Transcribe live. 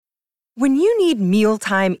When you need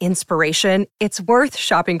mealtime inspiration, it's worth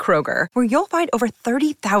shopping Kroger, where you'll find over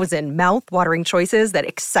 30,000 mouth-watering choices that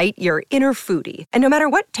excite your inner foodie. And no matter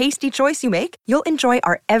what tasty choice you make, you'll enjoy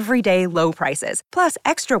our everyday low prices, plus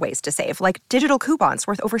extra ways to save, like digital coupons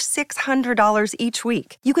worth over $600 each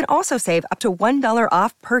week. You can also save up to $1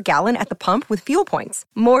 off per gallon at the pump with fuel points.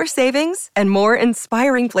 More savings and more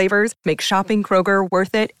inspiring flavors make shopping Kroger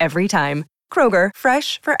worth it every time. Kroger,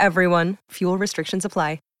 fresh for everyone. Fuel restrictions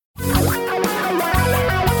apply.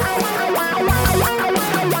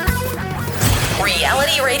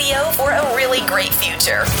 Reality radio for a really great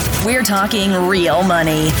future. We're talking real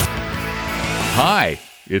money. Hi,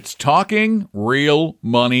 it's Talking Real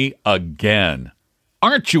Money again.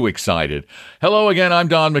 Aren't you excited? Hello again, I'm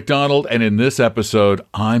Don McDonald, and in this episode,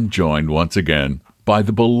 I'm joined once again by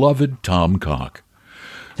the beloved Tom Cock.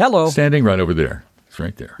 Hello. Standing right over there. It's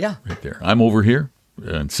right there. Yeah. Right there. I'm over here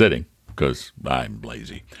and sitting because I'm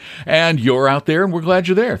lazy. And you're out there, and we're glad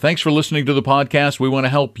you're there. Thanks for listening to the podcast. We want to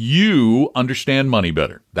help you understand money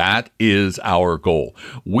better. That is our goal.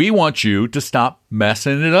 We want you to stop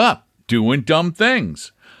messing it up, doing dumb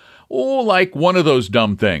things. Oh, like one of those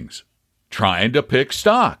dumb things, trying to pick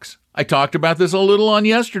stocks. I talked about this a little on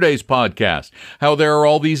yesterday's podcast, how there are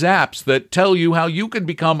all these apps that tell you how you can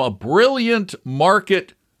become a brilliant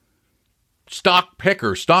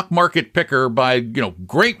stock market picker by,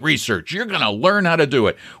 great research. You're going to learn how to do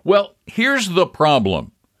it. Well, here's the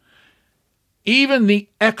problem. Even the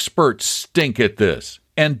experts stink at this.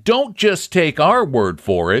 And don't just take our word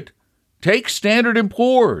for it. Take Standard &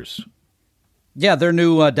 Poor's. Yeah, their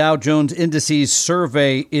new Dow Jones Indices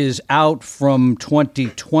survey is out from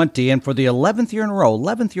 2020. And for the 11th year in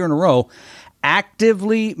a row,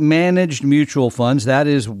 actively managed mutual funds, that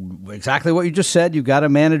is exactly what you just said. You've got a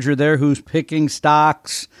manager there who's picking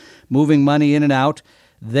stocks, moving money in and out.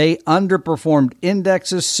 They underperformed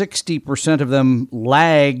indexes. 60% of them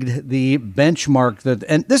lagged the benchmark.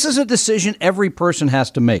 And this is a decision every person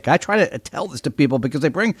has to make. I try to tell this to people because they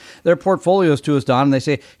bring their portfolios to us, Don, and they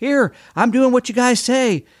say, here, I'm doing what you guys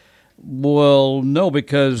say. Well, no,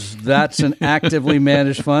 because that's an actively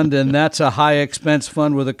managed fund, and that's a high-expense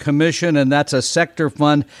fund with a commission, and that's a sector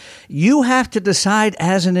fund. You have to decide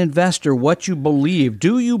as an investor what you believe.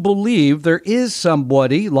 Do you believe there is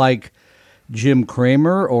somebody like Jim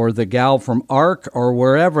Cramer or the gal from ARK or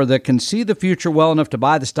wherever that can see the future well enough to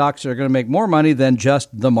buy the stocks that are going to make more money than just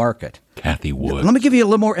the market? Kathy Wood. Let me give you a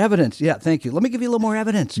little more evidence. Yeah, thank you. Let me give you a little more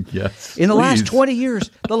evidence. Yes, in the please. last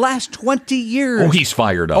 20 years, Oh, he's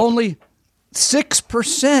fired up. Only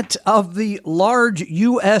 6% of the large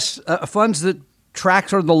U.S. Funds that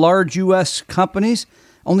tracks are the large U.S. companies.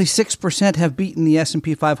 Only 6% have beaten the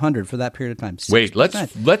S&P 500 for that period of time. 6%. Wait,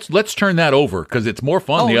 let's turn that over because it's more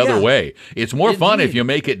fun the other way. It's more fun if you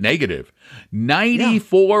make it negative.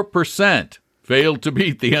 94% failed to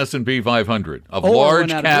beat the S&P 500 of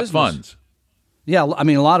large cap funds. Yeah, I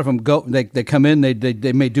mean, a lot of them go. They come in.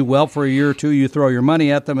 They may do well for a year or two. You throw your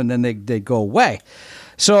money at them, and then they go away.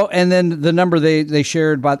 So, and then the number they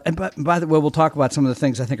shared, by the way, we'll talk about some of the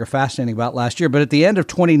things I think are fascinating about last year. But at the end of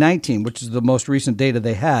 2019, which is the most recent data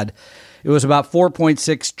they had, it was about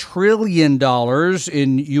 $4.6 trillion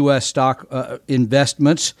in U.S. stock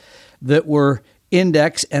investments that were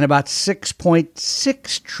indexed and about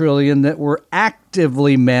 $6.6 trillion that were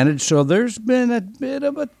actively managed. So there's been a bit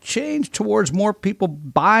of a change towards more people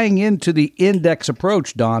buying into the index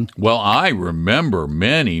approach, Don. Well, I remember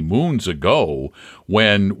many moons ago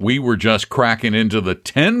when we were just cracking into the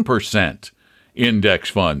 10% index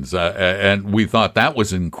funds, and we thought that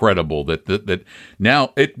was incredible. That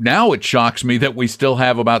now it shocks me that we still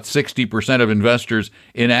have about 60% of investors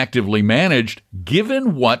in actively managed,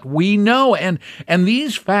 given what we know. And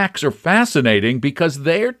these facts are fascinating because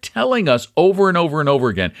they're telling us over and over and over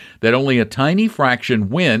again that only a tiny fraction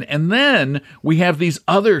win. And then we have these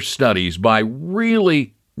other studies by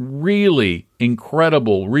really, really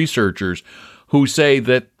incredible researchers who say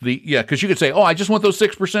that because you could say, oh, I just want those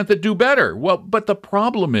 6% that do better. Well, but the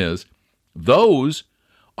problem is those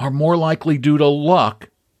are more likely due to luck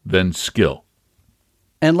than skill.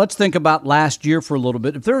 And let's think about last year for a little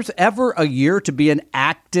bit. If there's ever a year to be an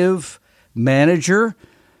active manager,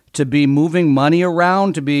 to be moving money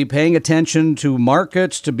around, to be paying attention to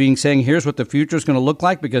markets, to being saying, here's what the future is going to look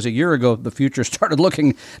like, because a year ago, the future started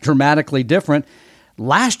looking dramatically different.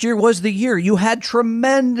 last year was the year. You had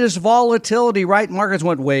tremendous volatility, right? Markets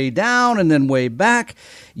went way down and then way back.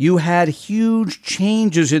 You had huge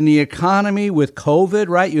changes in the economy with COVID,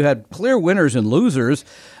 right? You had clear winners and losers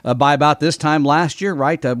by about this time last year,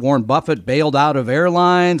 right? Warren Buffett bailed out of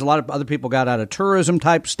airlines. A lot of other people got out of tourism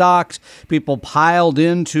type stocks. People piled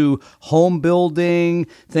into home building,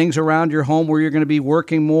 things around your home where you're going to be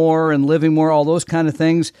working more and living more, all those kind of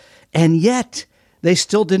things. And yet they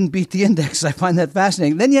still didn't beat the index. I find that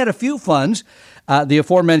fascinating. Then you had a few funds, the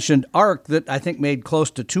aforementioned ARK that I think made close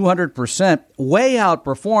to 200%, way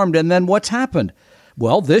outperformed. And then what's happened?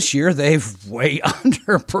 Well, this year they've way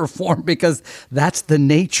underperformed because that's the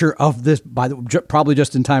nature of this, probably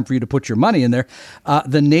just in time for you to put your money in there.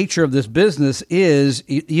 The nature of this business is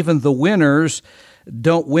even the winners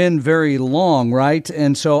don't win very long, right?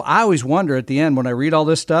 And so I always wonder at the end when I read all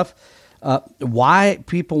this stuff, why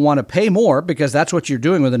people want to pay more, because that's what you're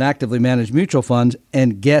doing with an actively managed mutual fund,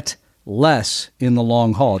 and get less in the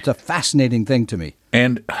long haul. It's a fascinating thing to me.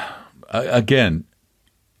 And again,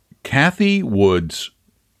 Cathie Wood's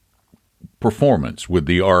performance with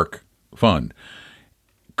the ARK fund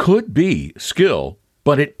could be skill,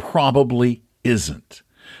 but it probably isn't.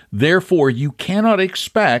 Therefore, you cannot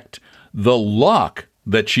expect the luck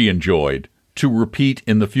that she enjoyed to repeat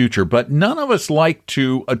in the future. But none of us like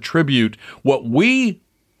to attribute what we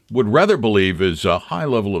would rather believe is a high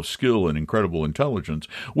level of skill and incredible intelligence.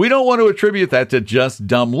 We don't want to attribute that to just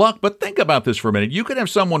dumb luck. But think about this for a minute. You could have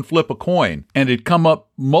someone flip a coin and it come up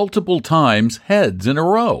multiple times heads in a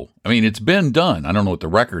row. I mean, it's been done. I don't know what the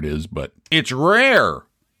record is, but it's rare.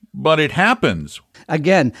 But it happens.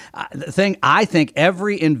 Again, the thing I think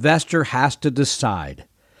every investor has to decide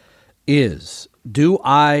is, do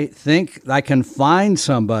I think I can find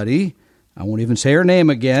somebody, I won't even say her name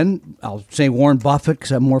again, I'll say Warren Buffett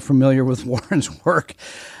because I'm more familiar with Warren's work,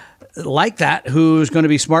 like that, who's going to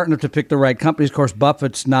be smart enough to pick the right companies. Of course,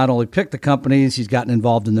 Buffett's not only picked the companies, he's gotten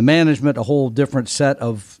involved in the management, a whole different set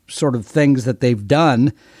of sort of things that they've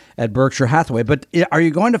done at Berkshire Hathaway. But are you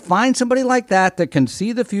going to find somebody like that that can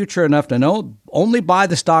see the future enough to know only buy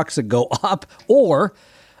the stocks that go up? Or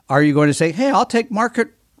are you going to say, hey, I'll take market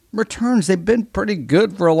returns? They've been pretty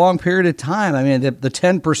good for a long period of time. I mean, the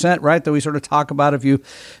 10%, right, that we sort of talk about if you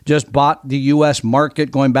just bought the U.S.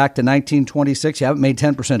 market going back to 1926. You haven't made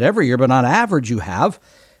 10% every year, but on average you have.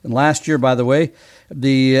 And last year, by the way,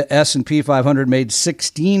 the S&P 500 made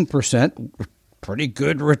 16%. Pretty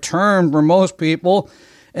good return for most people.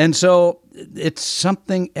 And so it's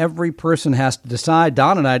something every person has to decide.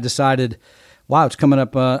 Don and I decided, wow, it's coming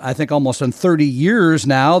up, I think, almost on 30 years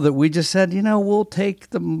now that we just said, we'll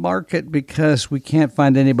take the market because we can't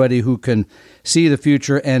find anybody who can see the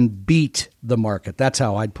future and beat the market. That's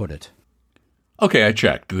how I'd put it. Okay, I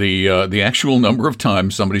checked. The actual number of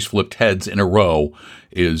times somebody's flipped heads in a row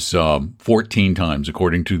is 14 times,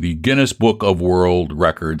 according to the Guinness Book of World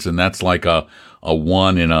Records, and that's like a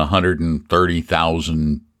 1 in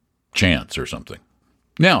 130,000 chance or something.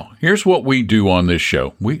 Now, here's what we do on this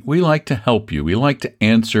show. We like to help you. We like to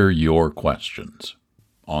answer your questions.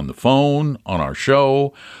 On the phone, on our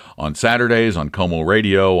show, on Saturdays, on Como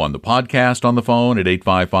Radio, on the podcast on the phone at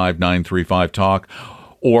 855-935-TALK,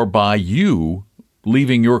 or by you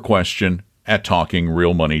leaving your question at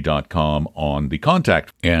talkingrealmoney.com on the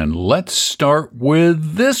contact. And let's start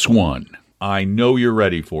with this one. I know you're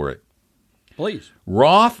ready for it. Please.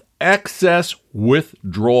 Roth excess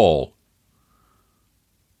withdrawal.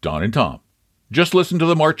 Don and Tom. Just listen to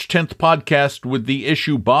the March 10th podcast with the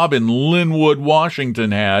issue Bob in Linwood,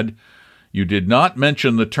 Washington had. You did not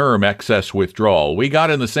mention the term excess withdrawal. We got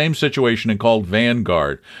in the same situation and called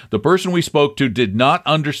Vanguard. The person we spoke to did not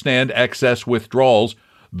understand excess withdrawals,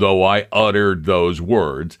 though I uttered those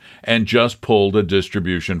words, and just pulled a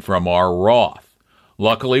distribution from our Roth.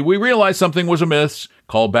 Luckily, we realized something was amiss,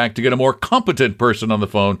 called back to get a more competent person on the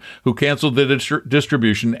phone who canceled the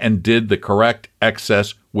distribution and did the correct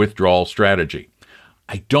excess withdrawal strategy.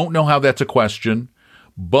 I don't know how that's a question,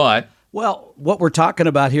 but... Well, what we're talking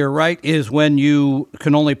about here, right, is when you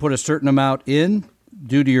can only put a certain amount in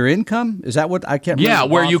due to your income? Is that what I can't remember? Yeah,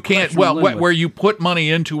 where you can't, where you put money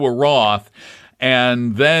into a Roth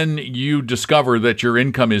and then you discover that your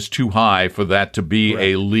income is too high for that to be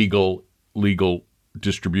a legal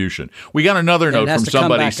distribution. We got another note from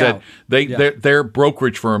somebody said their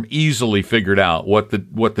brokerage firm easily figured out what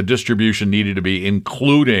the distribution needed to be,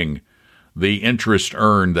 including the interest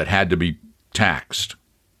earned that had to be taxed.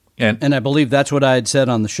 And I believe that's what I had said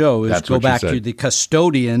on the show, is go back to the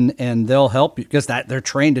custodian and they'll help you because they're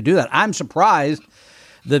trained to do that. I'm surprised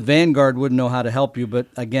that Vanguard wouldn't know how to help you. But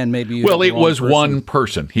again, maybe you Well, it was one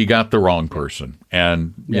person. He got the wrong person.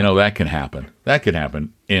 And, you know, that can happen. That could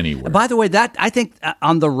happen anywhere. By the way, that I think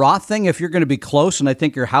on the Roth thing, if you're going to be close, and I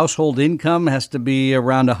think your household income has to be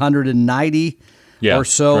around 190 or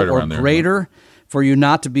so right or greater for you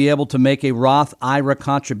not to be able to make a Roth IRA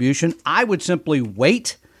contribution, I would simply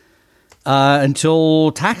wait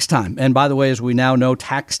until tax time. And by the way, as we now know,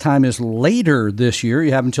 tax time is later this year.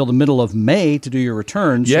 You have until the middle of May to do your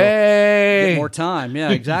returns. Yay! So get more time.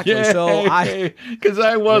 Yeah, exactly. Yay! So because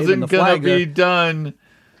I wasn't going to be done.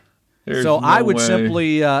 There's so no I would way.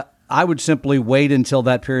 simply wait until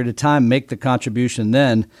that period of time, make the contribution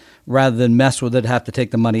then, rather than mess with it, have to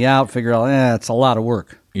take the money out, figure out, it's a lot of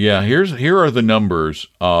work. Yeah, here are the numbers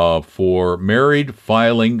for married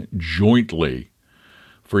filing jointly.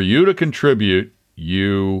 For you to contribute,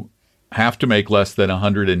 you have to make less than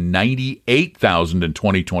 $198,000 in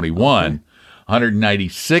 2021,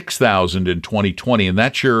 $196,000 in 2020, and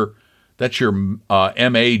that's your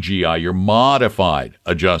MAGI, your modified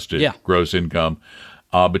adjusted gross income,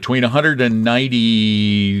 between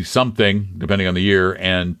 190 something, depending on the year,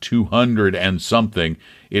 and 200 and something.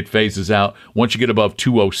 It phases out. Once you get above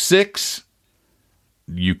 206,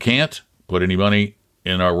 you can't put any money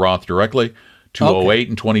in a Roth directly. 208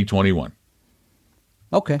 in 2021.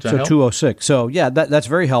 Okay, so help? 206. So, yeah, that's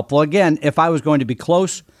very helpful. Again, if I was going to be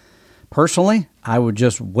close, personally, I would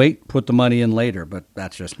just wait, put the money in later, but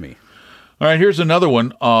that's just me. All right, here's another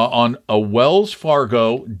one on a Wells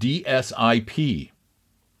Fargo DSIP,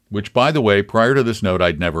 which, by the way, prior to this note,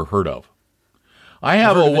 I'd never heard of. I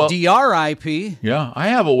have a DRIP. Yeah, I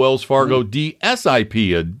have a Wells Fargo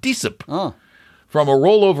DSIP, a DSIP. Oh. From a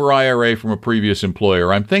rollover IRA from a previous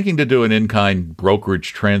employer. I'm thinking to do an in-kind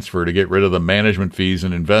brokerage transfer to get rid of the management fees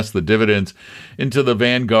and invest the dividends into the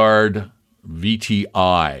Vanguard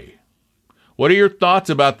VTI. What are your thoughts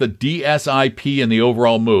about the DSIP and the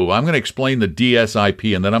overall move? I'm going to explain the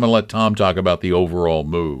DSIP, and then I'm going to let Tom talk about the overall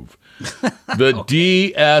move. The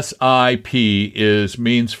DSIP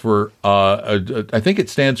means for, I think it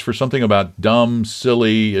stands for something about dumb,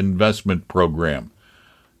 silly investment program.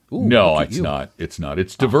 Ooh, no, it's not. It's not.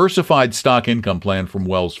 It's Diversified Stock Income Plan from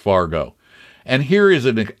Wells Fargo. And here is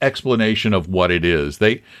an explanation of what it is.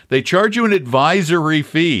 They charge you an advisory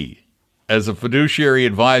fee as a fiduciary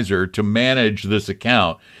advisor to manage this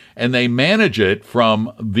account, and they manage it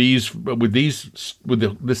from this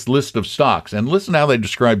list of stocks. And listen how they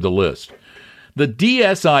describe the list. The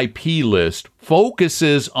DSIP list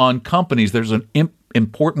focuses on companies. There's an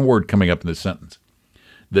important word coming up in this sentence.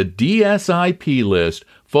 The DSIP list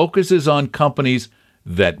focuses on companies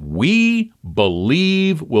that we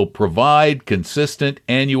believe will provide consistent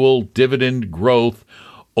annual dividend growth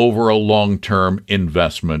over a long-term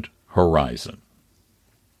investment horizon.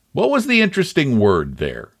 What was the interesting word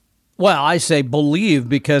there? Well, I say believe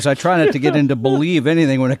because I try not to get into believe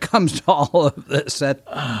anything when it comes to all of this. That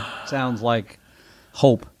sounds like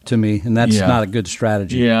hope to me, and that's not a good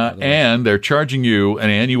strategy. Yeah, and they're charging you an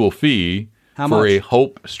annual fee for a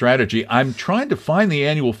hope strategy. I'm trying to find the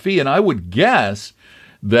annual fee, and I would guess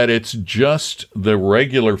that it's just the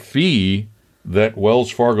regular fee that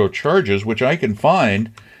Wells Fargo charges, which I can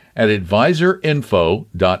find at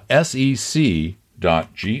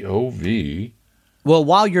advisorinfo.sec.gov. Well,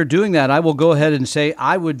 while you're doing that, I will go ahead and say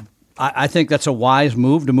I think that's a wise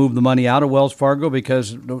move to move the money out of Wells Fargo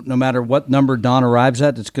because no matter what number Don arrives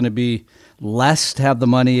at, it's going to be less to have the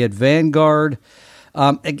money at Vanguard.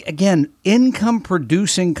 Again,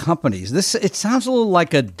 income-producing companies. It sounds a little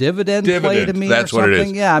like a dividend play to me that's or something. What it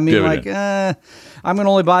is. Yeah, I mean, dividend. I'm going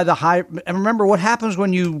to only buy the high. And remember, what happens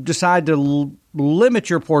when you decide to limit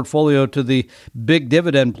your portfolio to the big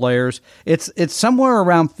dividend players? It's somewhere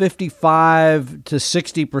around 55 to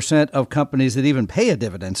 60% of companies that even pay a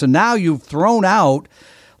dividend. So now you've thrown out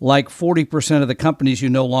like 40% of the companies you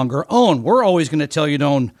no longer own. We're always going to tell you to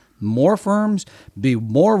own more firms, be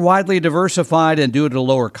more widely diversified, and do it at a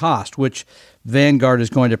lower cost, which Vanguard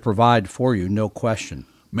is going to provide for you, no question.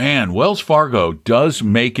 Man, Wells Fargo does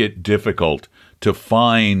make it difficult to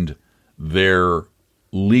find their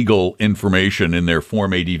legal information in their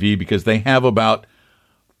Form ADV because they have about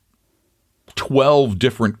 12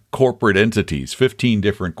 different corporate entities, 15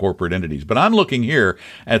 different corporate entities. But I'm looking here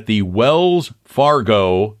at the Wells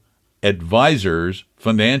Fargo Advisors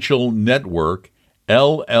Financial Network,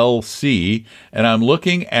 LLC, and I'm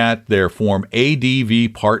looking at their Form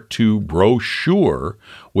ADV Part 2 brochure,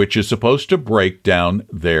 which is supposed to break down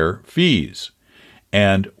their fees.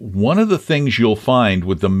 And one of the things you'll find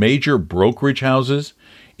with the major brokerage houses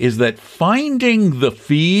is that finding the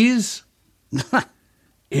fees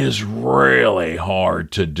is really hard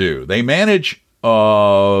to do. They manage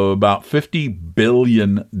about $50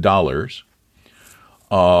 billion.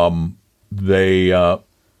 Wow.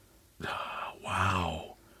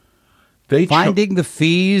 Finding the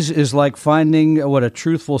fees is like finding a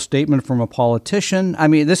truthful statement from a politician. I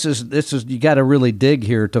mean, this is you got to really dig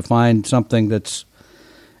here to find something that's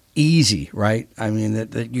easy, right? I mean,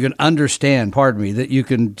 that you can understand, that you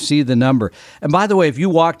can see the number. And by the way, if you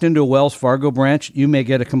walked into a Wells Fargo branch, you may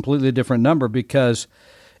get a completely different number because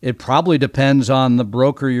it probably depends on the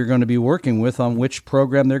broker you're going to be working with on which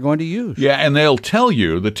program they're going to use. Yeah, and they'll tell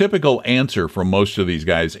you the typical answer from most of these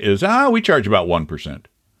guys is, we charge about 1%.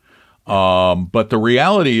 But the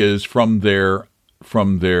reality is from their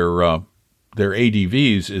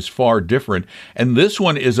ADVs is far different. And this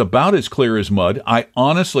one is about as clear as mud. I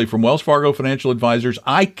honestly, from Wells Fargo Financial Advisors,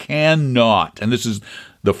 I cannot, and this is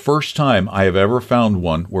the first time I have ever found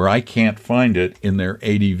one where I can't find it in their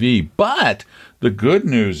ADV. But the good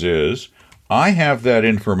news is I have that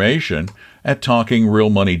information at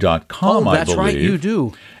talkingrealmoney.com, I believe. That's right, you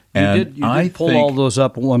do. And you did pull all those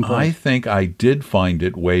up at one point. I think I did find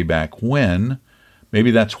it way back when.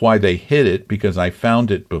 Maybe that's why they hid it, because I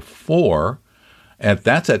found it before. And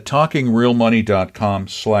that's at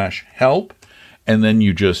talkingrealmoney.com/help. And then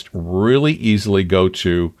you just really easily go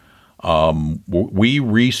to we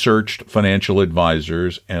researched financial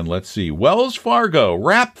advisors. And let's see, Wells Fargo,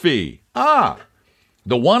 wrap fee. The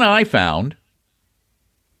one I found.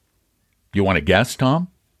 You want to guess, Tom?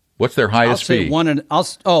 What's their highest fee?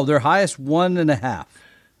 Their highest 1.5.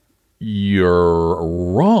 You're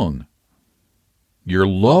wrong. You're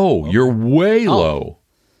low. You're way low.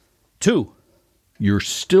 2. You're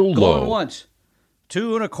still low. Going once.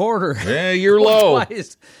 2.25. Yeah, you're low.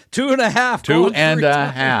 Twice. 2.5.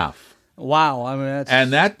 2.5. Wow. I mean,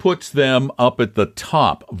 that puts them up at the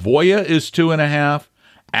top. Voya is 2.5.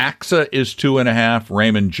 AXA is 2.5.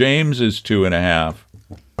 Raymond James is 2.5.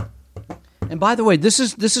 And by the way, this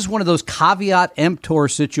is one of those caveat emptor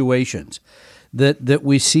situations that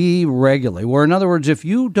we see regularly, where, in other words, if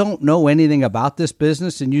you don't know anything about this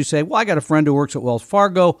business and you say, well, I got a friend who works at Wells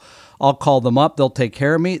Fargo, I'll call them up, they'll take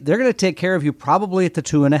care of me. They're going to take care of you probably at the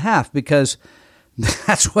 2.5 because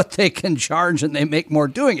that's what they can charge and they make more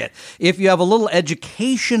doing it. If you have a little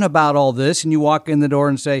education about all this and you walk in the door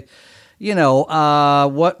and say,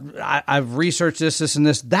 I've researched this, and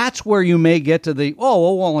this, that's where you may get to the,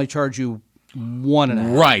 we'll only charge you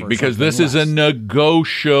 1.5. Right, because this is a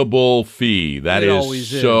negotiable fee. That is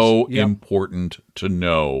so important to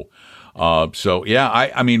know.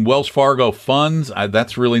 I mean, Wells Fargo funds,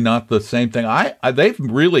 that's really not the same thing. They've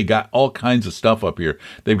really got all kinds of stuff up here.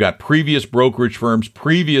 They've got previous brokerage firms,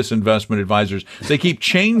 previous investment advisors. They keep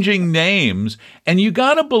changing names, and you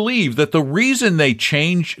got to believe that the reason they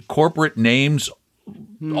change corporate names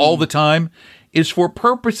all the time is for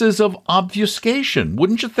purposes of obfuscation.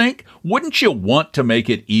 Wouldn't you think? Wouldn't you want to make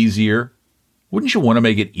it easier? Wouldn't you want to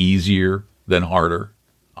make it easier than harder?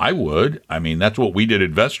 I would. I mean, that's what we did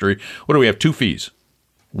at Vestory. What do we have? 2 fees,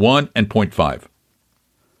 1 and 0.5. Isn't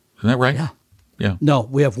that right? Yeah. No,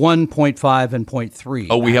 we have 1.5 and 0.3.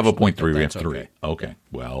 Oh, we have a 0.3. We have 3. Okay.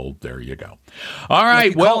 Well, there you go. All right.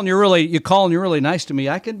 You call and you're really nice to me.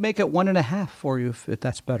 I could make it 1.5 for you if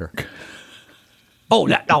that's better.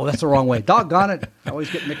 That's the wrong way. Doggone it. I always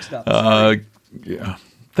get mixed up. Yeah.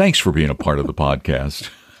 Thanks for being a part of the podcast.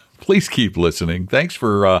 Please keep listening. Thanks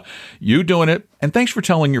for you doing it, and thanks for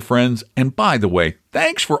telling your friends. And by the way,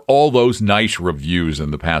 thanks for all those nice reviews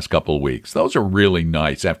in the past couple of weeks. Those are really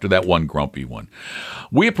nice after that one grumpy one.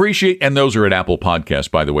 We appreciate, and those are at Apple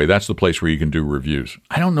Podcasts, by the way. That's the place where you can do reviews.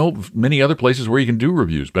 I don't know of many other places where you can do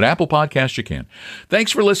reviews, but Apple Podcasts you can.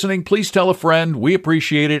 Thanks for listening. Please tell a friend. We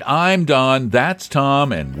appreciate it. I'm Don. That's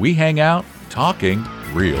Tom, and we hang out talking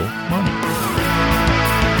real money.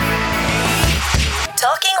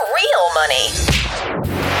 Talking Real Money.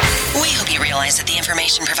 We hope you realize that the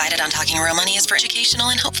information provided on Talking Real Money is for educational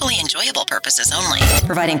and hopefully enjoyable purposes only.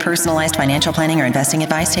 Providing personalized financial planning or investing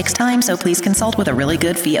advice takes time, so please consult with a really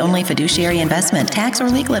good fee-only fiduciary investment, tax, or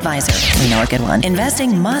legal advisor. We know a good one.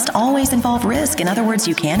 Investing must always involve risk. In other words,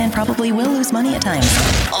 you can and probably will lose money at times.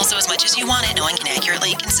 Also, as much as you want it, no one can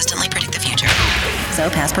accurately, consistently predict the future. So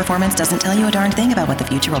past performance doesn't tell you a darn thing about what the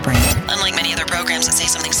future will bring. Unlike many other programs that say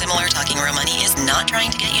something similar, Talking Real Money is not trying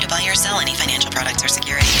to get you to buy or sell any financial products or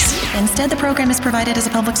securities. Instead, the program is provided as a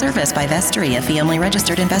public service by Vestory, a fee-only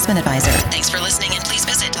registered investment advisor. Thanks for listening, and please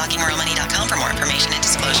visit talkingrealmoney.com for more information and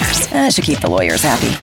disclosures. That should keep the lawyers happy.